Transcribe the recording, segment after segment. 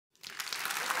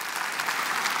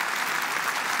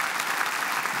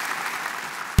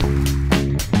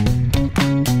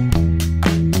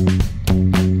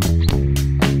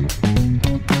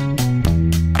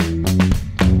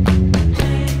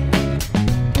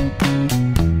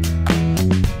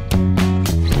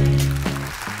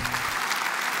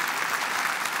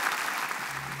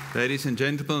Ladies and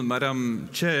gentlemen, Madam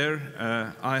Chair,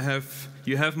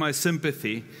 you have my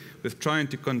sympathy with trying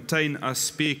to contain us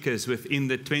speakers within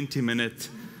the 20-minute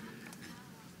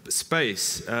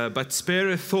space, but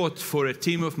spare a thought for a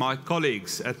team of my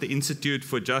colleagues at the Institute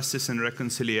for Justice and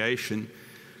Reconciliation,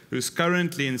 who's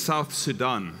currently in South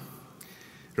Sudan,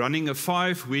 running a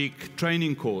 5-week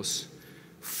training course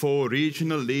for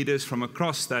regional leaders from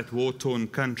across that war-torn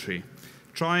country,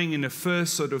 trying in a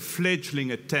first sort of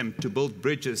fledgling attempt to build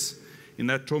bridges in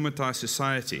that traumatized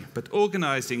society. But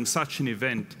organizing such an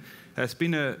event has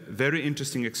been a very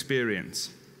interesting experience.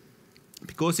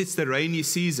 Because it's the rainy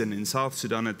season in South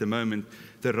Sudan at the moment,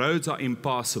 the roads are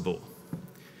impassable.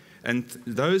 And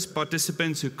those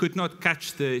participants who could not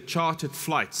catch the chartered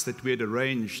flights that we had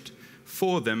arranged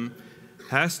for them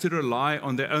has to rely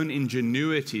on their own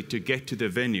ingenuity to get to the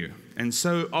venue, and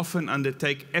so often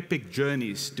undertake epic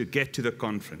journeys to get to the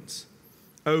conference,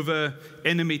 over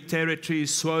enemy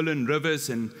territories, swollen rivers,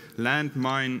 and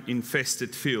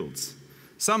landmine-infested fields.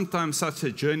 Sometimes such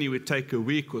a journey would take a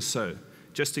week or so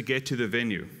just to get to the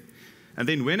venue. And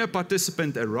then when a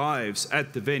participant arrives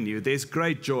at the venue, there's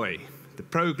great joy. The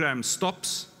program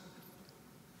stops,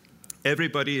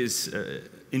 everybody is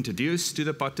introduced to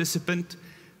the participant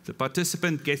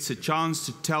gets a chance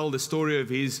to tell the story of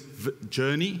his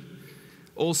journey,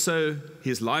 also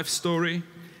his life story,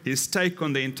 his take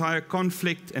on the entire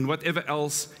conflict, and whatever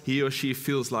else he or she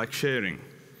feels like sharing.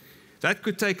 That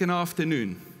could take an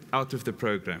afternoon out of the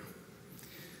program.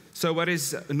 So what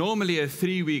is normally a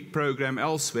 3-week program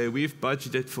elsewhere, we've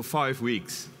budgeted for 5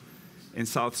 weeks in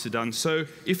South Sudan. So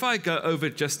if I go over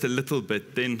just a little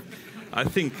bit, then I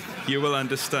think you will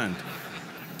understand.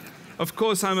 Of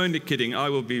course, I'm only kidding. I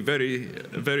will be very,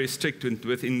 very strict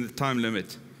within the time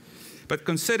limit. But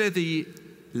consider the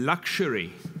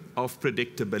luxury of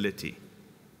predictability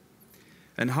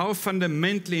and how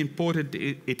fundamentally important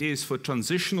it is for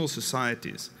transitional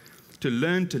societies to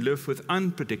learn to live with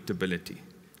unpredictability,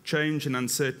 change and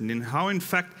uncertainty, and how, in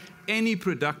fact, any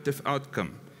productive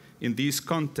outcome in these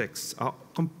contexts are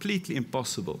completely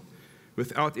impossible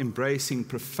without embracing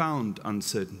profound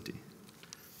uncertainty.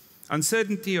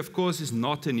 Uncertainty, of course, is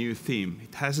not a new theme.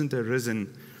 It hasn't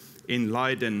arisen in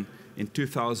Leiden in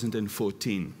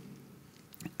 2014.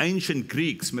 Ancient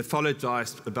Greeks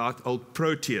mythologized about old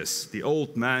Proteus, the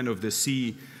old man of the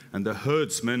sea and the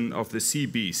herdsman of the sea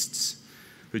beasts,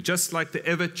 who, just like the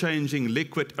ever-changing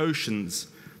liquid oceans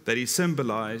that he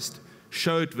symbolized,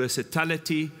 showed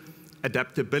versatility,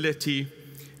 adaptability,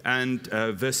 and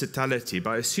versatility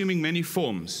by assuming many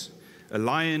forms: a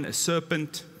lion, a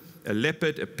serpent, a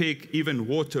leopard, a pig, even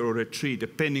water or a tree,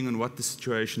 depending on what the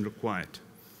situation required.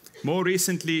 More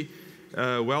recently,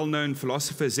 well-known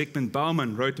philosopher Zygmunt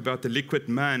Bauman wrote about the liquid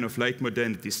man of late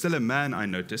modernity. Still a man, I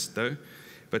noticed, though,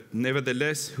 but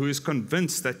nevertheless, who is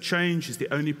convinced that change is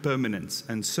the only permanence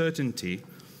and uncertainty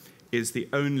is the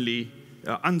only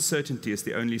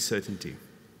certainty.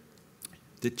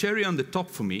 The cherry on the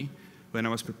top for me, when I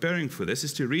was preparing for this,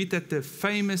 is to read that the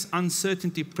famous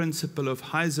uncertainty principle of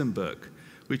Heisenberg,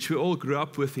 which we all grew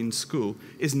up with in school,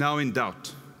 is now in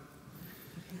doubt.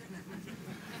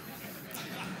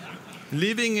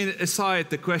 Leaving aside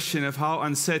the question of how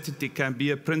uncertainty can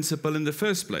be a principle in the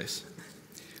first place.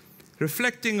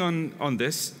 Reflecting on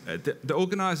this, the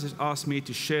organizers asked me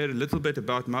to share a little bit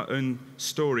about my own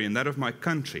story and that of my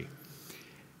country.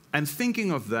 And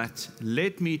thinking of that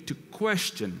led me to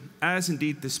question, as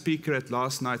indeed the speaker at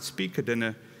last night's speaker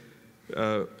dinner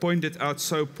pointed out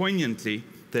so poignantly,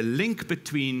 the link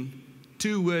between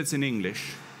 2 words in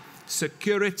English: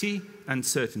 security and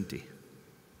certainty.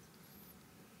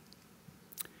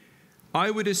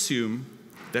 I would assume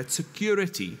that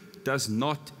security does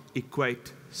not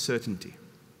equate certainty,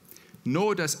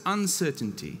 nor does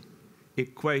uncertainty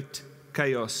equate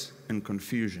chaos and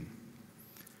confusion.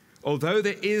 Although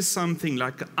there is something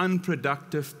like an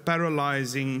unproductive,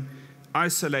 paralyzing,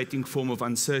 isolating form of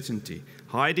uncertainty,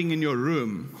 hiding in your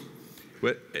room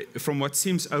from what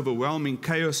seems overwhelming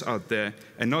chaos out there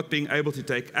and not being able to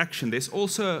take action, there's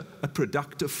also a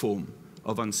productive form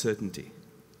of uncertainty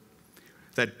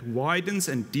that widens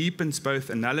and deepens both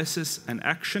analysis and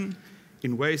action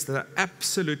in ways that are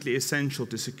absolutely essential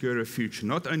to secure a future,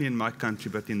 not only in my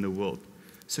country, but in the world.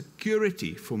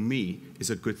 Security, for me, is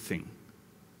a good thing.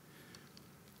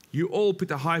 You all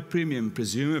put a high premium,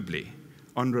 presumably,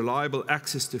 on reliable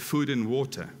access to food and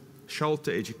water,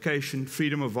 shelter, education,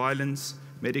 freedom of violence,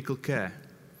 medical care.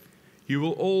 You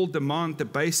will all demand the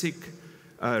basic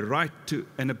right to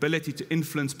an ability to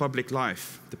influence public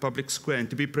life, the public square, and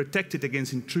to be protected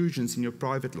against intrusions in your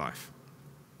private life.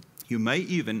 You may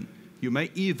even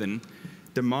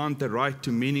demand the right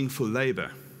to meaningful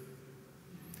labor.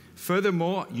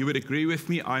 Furthermore, you would agree with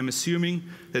me, I'm assuming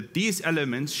that these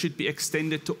elements should be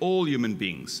extended to all human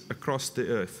beings across the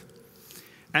earth.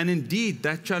 And indeed,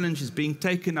 that challenge is being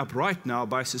taken up right now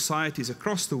by societies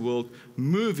across the world,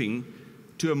 moving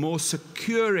to a more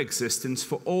secure existence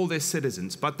for all their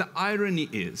citizens. But the irony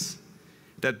is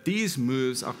that these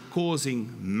moves are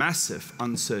causing massive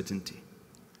uncertainty.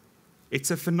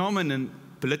 It's a phenomenon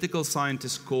political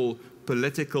scientists call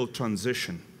political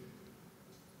transition.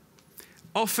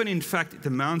 Often, in fact, it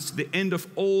amounts to the end of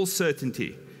all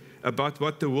certainty about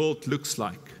what the world looks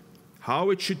like, how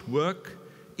it should work,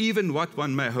 even what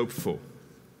one may hope for.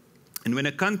 And when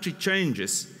a country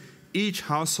changes, each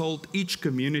household, each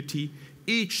community,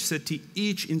 each city,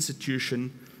 each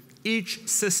institution, each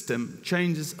system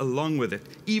changes along with it.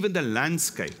 Even the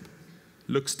landscape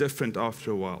looks different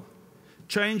after a while.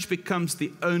 Change becomes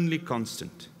the only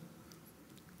constant.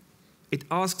 It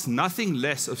asks nothing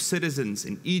less of citizens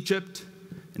in Egypt,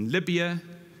 in Libya,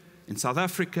 in South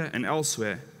Africa, and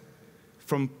elsewhere,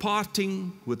 from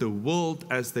parting with the world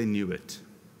as they knew it.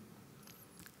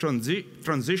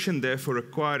 Transition, therefore,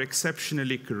 requires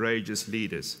exceptionally courageous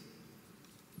leaders.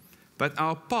 But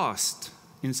our past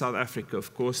in South Africa,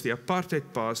 of course, the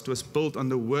apartheid past, was built on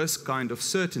the worst kind of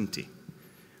certainty,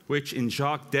 which in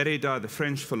Jacques Derrida, the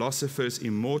French philosopher's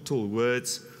immortal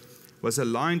words, was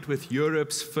aligned with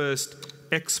Europe's first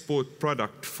export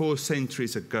product 4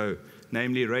 centuries ago,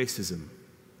 namely racism.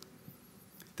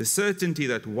 The certainty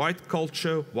that white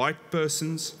culture, white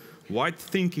persons, white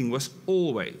thinking was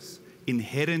always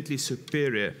inherently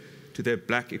superior to their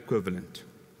black equivalent.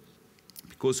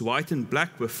 Because white and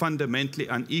black were fundamentally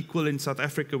unequal in South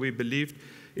Africa, we believed,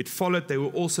 it followed they were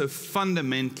also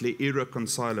fundamentally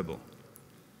irreconcilable.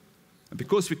 And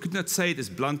because we could not say it as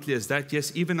bluntly as that,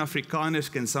 yes, even Afrikaners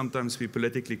can sometimes be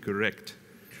politically correct,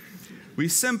 we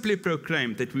simply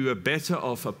proclaimed that we were better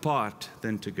off apart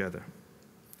than together.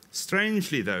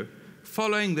 Strangely, though,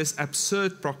 following this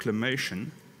absurd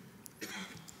proclamation,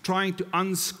 trying to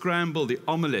unscramble the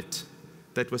omelette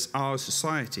that was our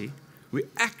society, we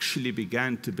actually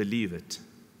began to believe it.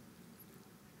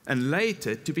 And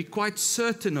later, to be quite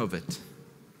certain of it.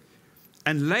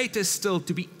 And later still,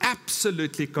 to be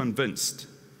absolutely convinced.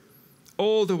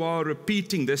 All the while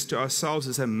repeating this to ourselves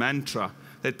as a mantra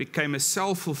that became a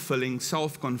self-fulfilling,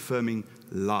 self-confirming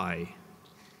lie.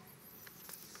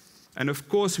 And of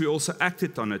course, we also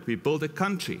acted on it. We built a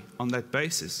country on that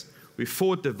basis. We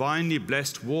fought divinely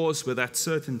blessed wars with that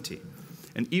certainty,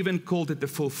 and even called it the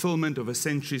fulfillment of a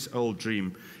centuries-old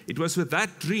dream. It was with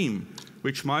that dream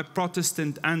which my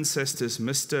Protestant ancestors,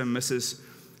 Mr. and Mrs.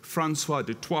 Fanie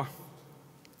Du Toit,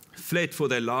 fled for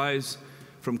their lives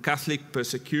from Catholic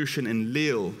persecution in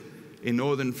Lille, in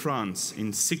northern France, in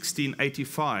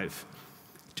 1685,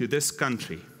 to this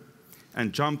country,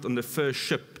 and jumped on the first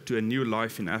ship to a new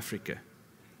life in Africa.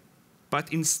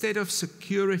 But instead of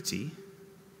security,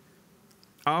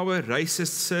 our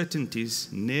racist certainties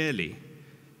nearly,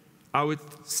 I would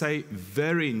say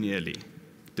very nearly,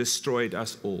 destroyed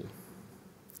us all.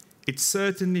 It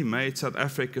certainly made South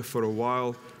Africa for a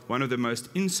while one of the most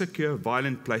insecure,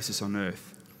 violent places on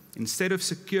earth. Instead of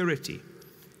security,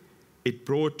 it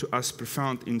brought to us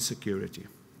profound insecurity.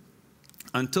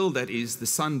 Until, that is, the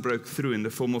sun broke through in the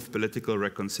form of political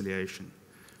reconciliation.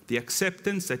 The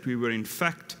acceptance that we were in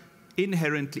fact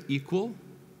inherently equal,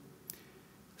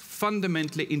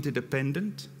 fundamentally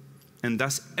interdependent, and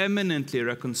thus eminently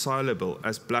reconcilable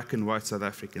as black and white South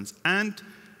Africans. And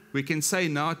we can say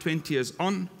now, 20 years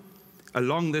on,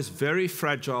 along this very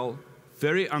fragile,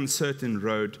 very uncertain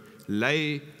road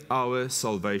lay our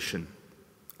salvation,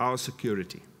 our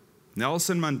security.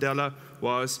 Nelson Mandela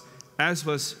was, as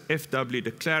was F.W.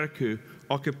 de Klerk, who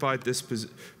occupied this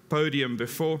podium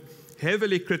before,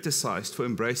 heavily criticized for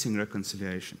embracing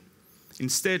reconciliation,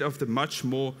 instead of the much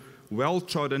more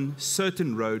well-trodden,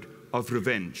 certain road of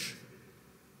revenge,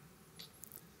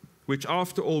 which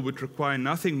after all would require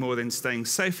nothing more than staying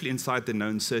safely inside the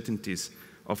known certainties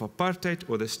of apartheid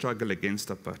or the struggle against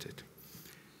apartheid.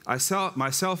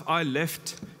 I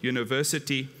left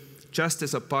university just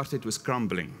as apartheid was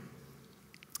crumbling.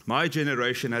 My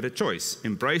generation had a choice: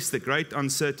 embrace the great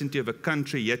uncertainty of a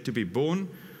country yet to be born,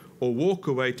 or walk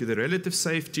away to the relative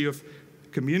safety of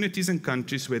communities and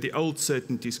countries where the old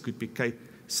certainties could be kept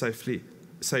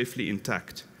safely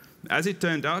intact. As it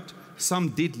turned out, some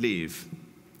did leave.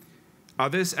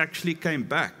 Others actually came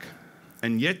back,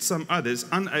 and yet some others,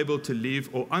 unable to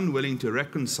leave or unwilling to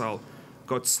reconcile,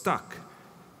 got stuck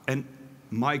and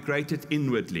migrated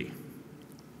inwardly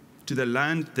to the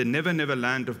land, the never-never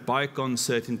land of bygone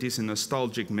certainties and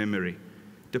nostalgic memory,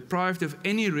 deprived of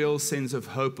any real sense of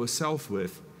hope or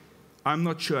self-worth, I'm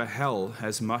not sure hell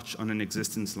has much on an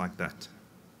existence like that.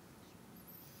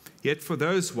 Yet for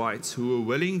those whites who were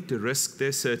willing to risk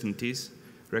their certainties,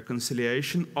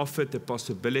 reconciliation offered the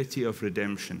possibility of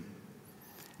redemption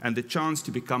and the chance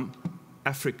to become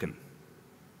African.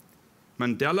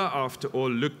 Mandela, after all,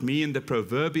 looked me in the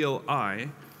proverbial eye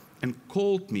and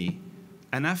called me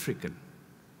an African.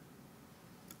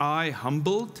 I,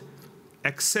 humbled,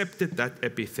 accepted that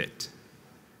epithet.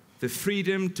 The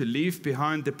freedom to leave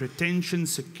behind the pretension,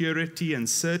 security, and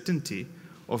certainty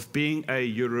of being a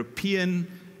European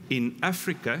in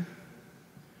Africa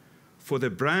for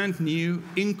the brand new,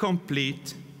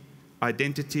 incomplete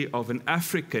identity of an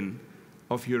African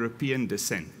of European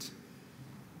descent.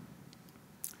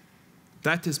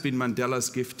 That has been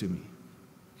Mandela's gift to me.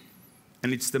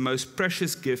 And it's the most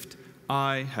precious gift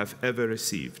I have ever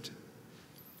received.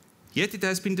 Yet it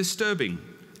has been disturbing,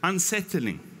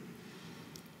 unsettling,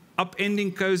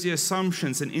 upending cozy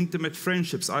assumptions and intimate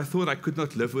friendships I thought I could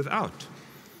not live without.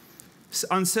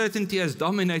 Uncertainty has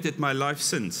dominated my life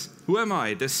since. Who am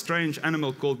I, this strange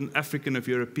animal called an African of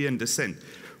European descent?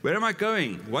 Where am I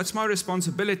going? What's my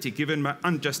responsibility given my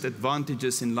unjust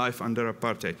advantages in life under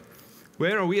apartheid?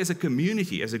 Where are we as a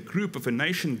community, as a group of a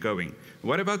nation going?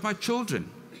 What about my children?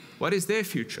 What is their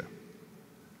future?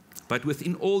 But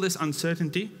within all this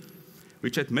uncertainty,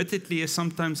 which admittedly is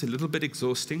sometimes a little bit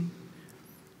exhausting,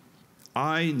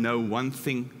 I know one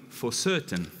thing for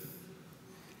certain.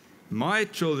 My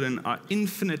children are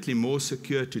infinitely more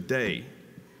secure today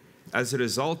as a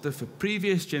result of a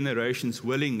previous generation's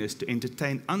willingness to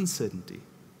entertain uncertainty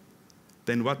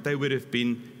than what they would have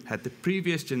been had the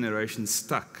previous generation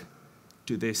stuck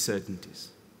to their certainties.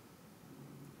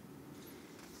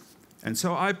 And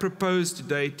so I propose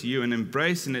today to you an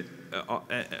embrace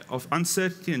of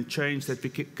uncertainty and change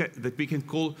that we can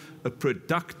call a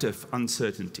productive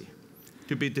uncertainty,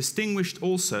 to be distinguished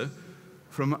also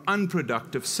from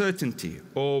unproductive certainty,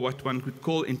 or what one could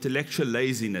call intellectual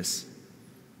laziness,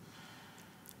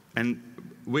 and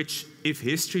which, if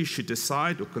history should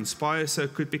decide or conspire so,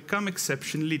 could become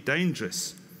exceptionally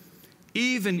dangerous.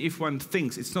 Even if one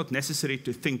thinks it's not necessary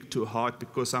to think too hard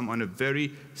because I'm on a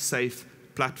very safe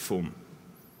platform.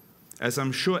 As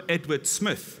I'm sure Edward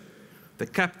Smith, the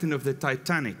captain of the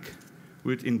Titanic,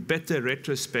 would in better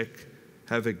retrospect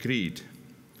have agreed.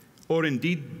 Or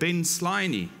indeed Ben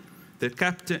Sliney,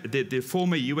 the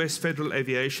former US Federal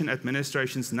Aviation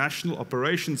Administration's National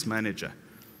Operations Manager,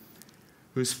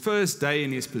 whose first day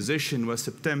in his position was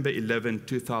September 11,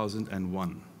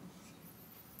 2001.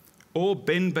 Or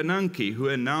Ben Bernanke, who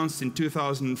announced in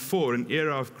 2004 an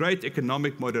era of great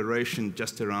economic moderation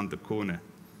just around the corner.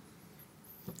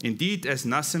 Indeed, as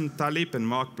Nassim Taleb and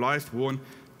Mark Blythe warn,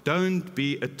 don't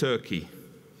be a turkey.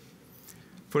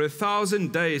 For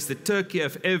 1,000 days, the turkey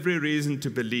have every reason to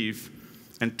believe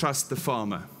and trust the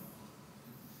farmer.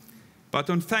 But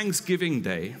on Thanksgiving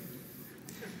Day,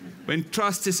 when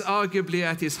trust is arguably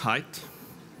at its height,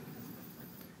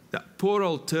 that poor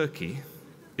old turkey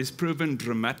is proven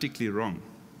dramatically wrong.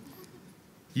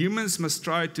 Humans must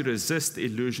try to resist the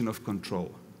illusion of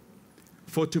control.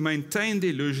 For to maintain the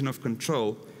illusion of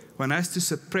control, one has to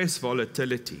suppress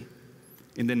volatility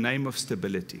in the name of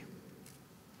stability.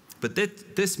 But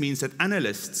this means that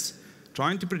analysts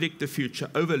trying to predict the future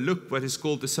overlook what is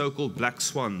called the so-called black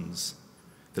swans,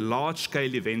 the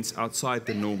large-scale events outside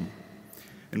the norm.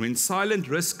 And when silent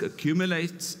risk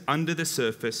accumulates under the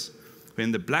surface,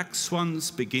 when the black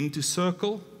swans begin to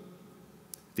circle,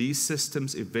 these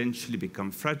systems eventually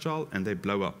become fragile and they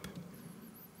blow up.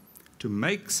 To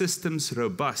make systems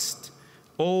robust,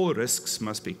 all risks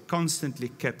must be constantly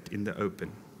kept in the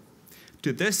open.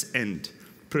 To this end,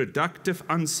 productive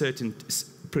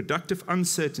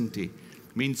uncertainty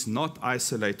means not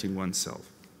isolating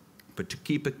oneself, but to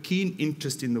keep a keen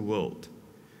interest in the world.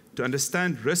 To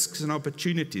understand risks and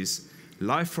opportunities,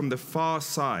 life from the far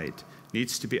side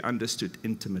needs to be understood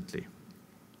intimately.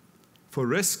 For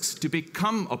risks to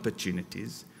become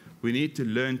opportunities, we need to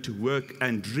learn to work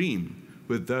and dream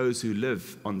with those who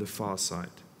live on the far side.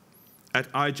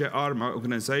 At IJR, my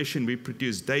organization, we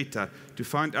produce data to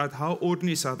find out how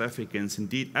ordinary South Africans,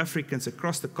 indeed Africans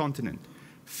across the continent,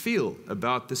 feel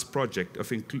about this project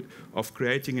of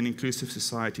creating an inclusive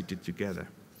society together.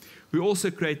 We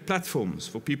also create platforms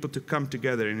for people to come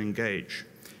together and engage,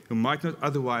 who might not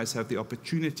otherwise have the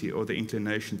opportunity or the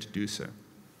inclination to do so.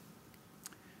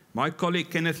 My colleague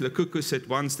Kenneth Lekuku said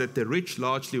once that the rich,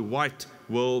 largely white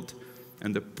world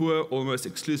and the poor, almost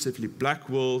exclusively black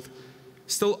world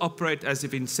still operate as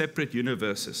if in separate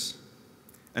universes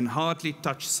and hardly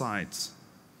touch sides.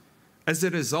 As a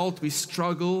result, we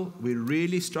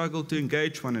really struggle to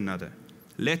engage one another,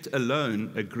 let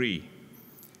alone agree.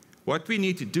 What we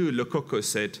need to do, Lokoko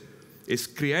said, is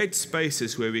create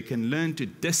spaces where we can learn to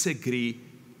disagree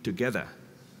together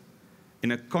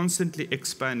in a constantly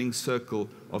expanding circle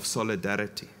of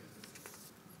solidarity.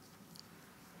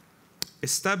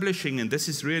 Establishing, and this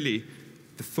is really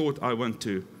the thought I want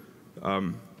to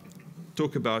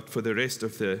talk about for the rest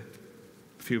of the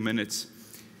few minutes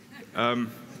I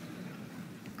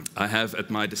have at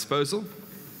my disposal,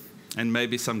 and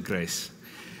maybe some grace.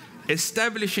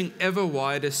 Establishing ever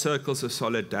wider circles of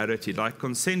solidarity, like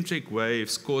concentric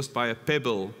waves caused by a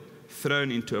pebble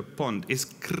thrown into a pond, is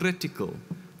critical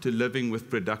to living with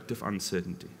productive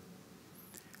uncertainty.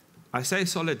 I say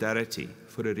solidarity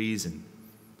for a reason.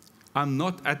 I'm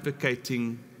not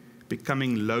advocating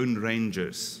becoming lone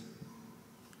rangers,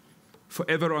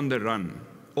 forever on the run,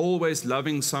 always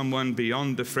loving someone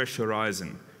beyond the fresh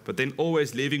horizon, but then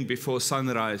always leaving before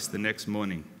sunrise the next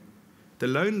morning. The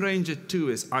Lone Ranger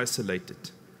too is isolated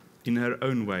in her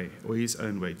own way, or his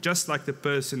own way, just like the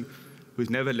person who's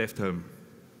never left home.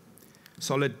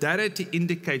 Solidarity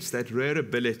indicates that rare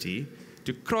ability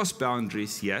to cross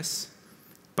boundaries, yes,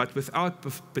 but without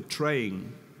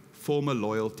betraying former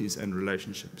loyalties and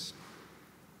relationships.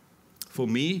 For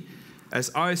me, as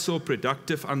I saw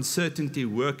productive uncertainty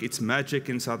work its magic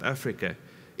in South Africa,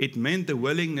 it meant the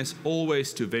willingness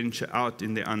always to venture out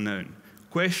in the unknown.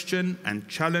 Question and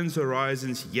challenge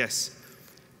horizons, yes,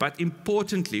 but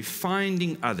importantly,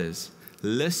 finding others,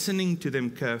 listening to them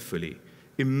carefully,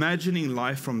 imagining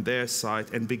life from their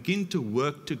side, and begin to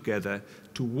work together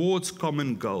towards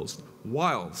common goals,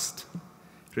 whilst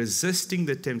resisting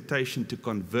the temptation to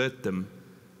convert them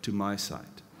to my side.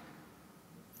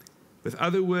 With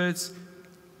other words,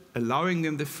 allowing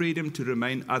them the freedom to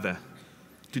remain other,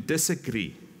 to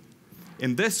disagree.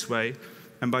 In this way,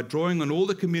 and by drawing on all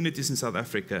the communities in South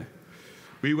Africa,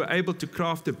 we were able to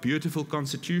craft a beautiful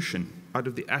constitution out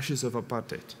of the ashes of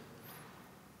apartheid.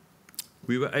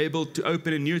 We were able to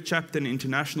open a new chapter in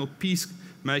international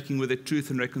peacemaking with the Truth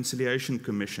and Reconciliation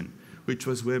Commission, which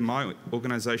was where my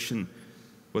organization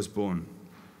was born.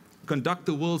 Conduct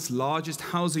the world's largest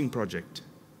housing project.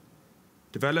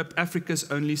 Develop Africa's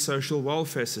only social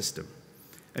welfare system,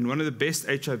 and one of the best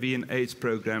HIV and AIDS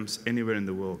programs anywhere in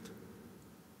the world.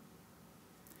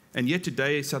 And yet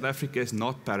today, South Africa is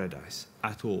not paradise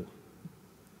at all.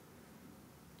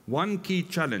 One key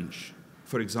challenge,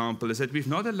 for example, is that we've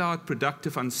not allowed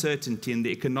productive uncertainty in the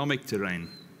economic terrain.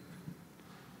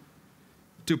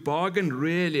 To bargain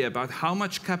really about how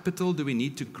much capital do we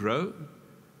need to grow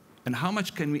and how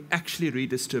much can we actually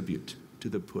redistribute to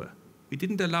the poor. We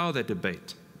didn't allow that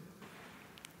debate.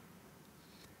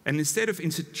 And instead of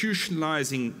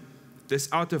institutionalizing this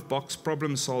out-of-box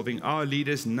problem solving, our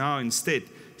leaders now instead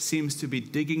seems to be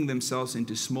digging themselves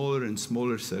into smaller and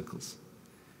smaller circles.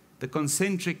 The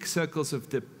concentric circles of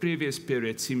the previous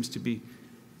period seems to be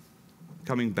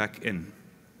coming back in.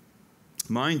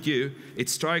 Mind you, it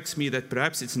strikes me that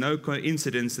perhaps it's no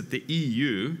coincidence that the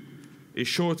EU is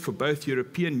short for both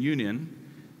European Union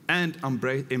and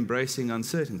embracing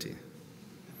uncertainty.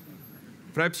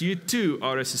 Perhaps you too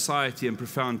are a society in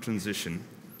profound transition,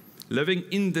 living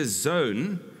in the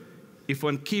zone. If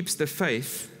one keeps the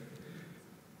faith,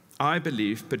 I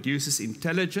believe, produces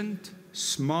intelligent,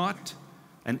 smart,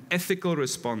 and ethical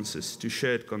responses to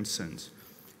shared concerns.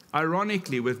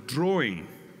 Ironically, withdrawing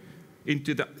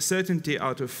into the certainty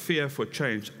out of fear for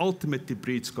change ultimately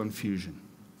breeds confusion.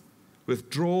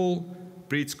 Withdrawal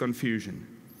breeds confusion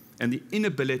and the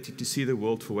inability to see the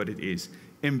world for what it is.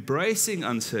 Embracing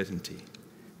uncertainty,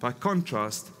 by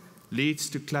contrast, leads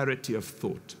to clarity of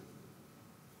thought.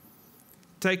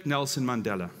 Take Nelson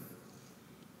Mandela.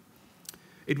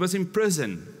 It was in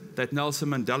prison that Nelson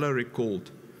Mandela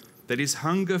recalled that his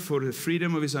hunger for the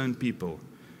freedom of his own people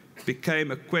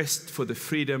became a quest for the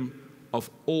freedom of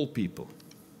all people,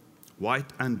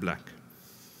 white and black.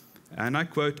 And I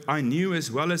quote, "I knew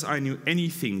as well as I knew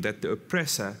anything that the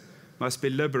oppressor must be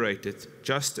liberated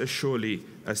just as surely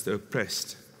as the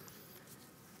oppressed."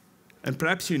 And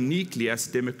perhaps uniquely, as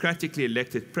democratically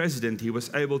elected president, he was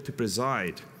able to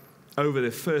preside over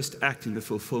the first act in the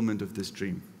fulfillment of this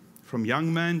dream. From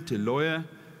young man to lawyer,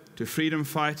 to freedom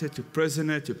fighter, to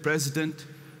prisoner, to president,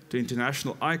 to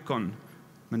international icon,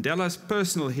 Mandela's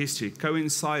personal history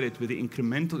coincided with the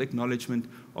incremental acknowledgement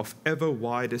of ever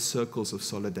wider circles of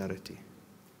solidarity.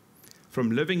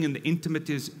 From living in the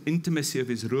intimacy of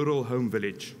his rural home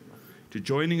village, to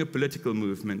joining a political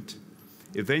movement,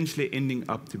 eventually ending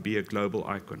up to be a global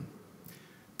icon.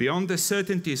 Beyond the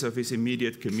certainties of his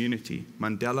immediate community,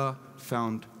 Mandela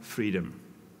found freedom.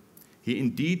 He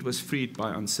indeed was freed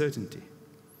by uncertainty.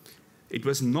 It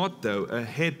was not, though, a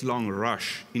headlong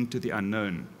rush into the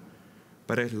unknown,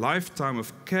 but a lifetime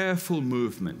of careful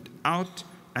movement out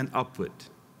and upward.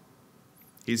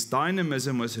 His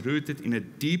dynamism was rooted in a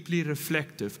deeply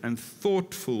reflective and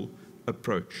thoughtful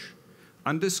approach,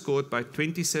 underscored by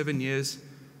 27 years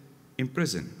in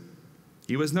prison.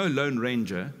 He was no lone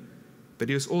ranger, but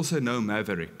he was also no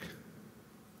maverick.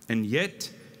 And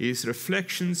yet, his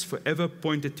reflections forever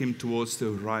pointed him towards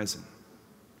the horizon.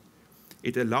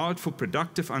 It allowed for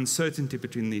productive uncertainty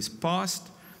between his past,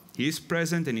 his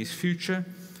present, and his future,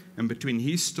 and between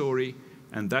his story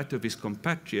and that of his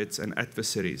compatriots and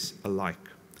adversaries alike,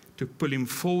 to pull him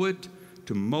forward,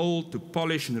 to mold, to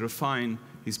polish, and refine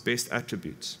his best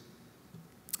attributes.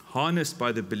 Harnessed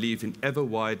by the belief in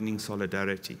ever-widening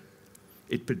solidarity,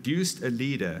 it produced a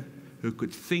leader who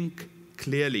could think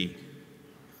clearly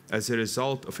as a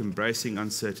result of embracing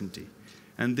uncertainty.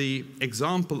 And the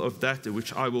example of that,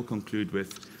 which I will conclude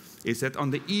with, is that on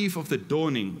the eve of the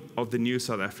dawning of the new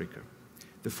South Africa,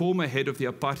 the former head of the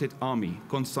apartheid army,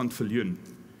 Constant Viljoen,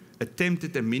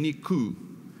 attempted a mini coup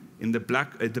in the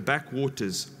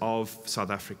backwaters of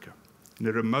South Africa, in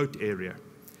a remote area.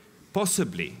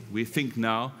 Possibly, we think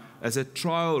now, as a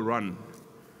trial run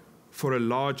for a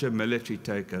larger military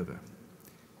takeover.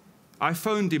 I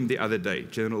phoned him the other day,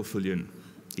 General Viljoen.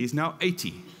 He's now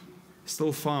 80,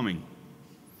 still farming.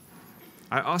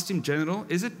 I asked him, General,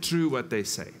 is it true what they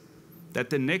say, that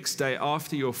the next day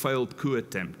after your failed coup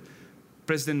attempt,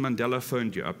 President Mandela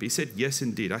phoned you up? He said, yes,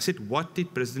 indeed. I said, what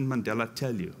did President Mandela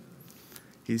tell you?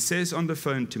 He says on the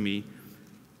phone to me,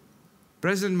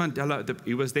 President Mandela,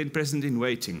 he was then president in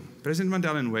waiting. President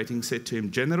Mandela in waiting said to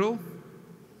him, General,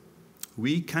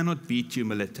 we cannot beat you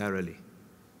militarily,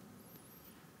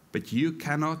 but you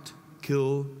cannot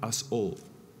kill us all.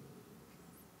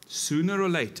 Sooner or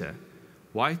later,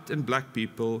 white and black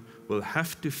people will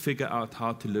have to figure out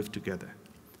how to live together.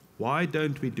 Why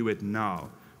don't we do it now,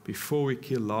 before we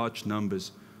kill large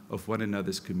numbers of one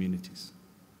another's communities?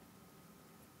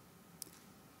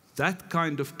 That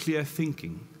kind of clear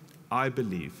thinking, I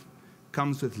believe,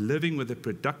 comes with living with a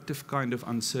productive kind of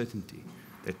uncertainty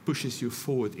that pushes you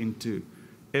forward into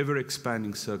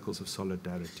ever-expanding circles of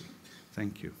solidarity.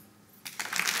 Thank you.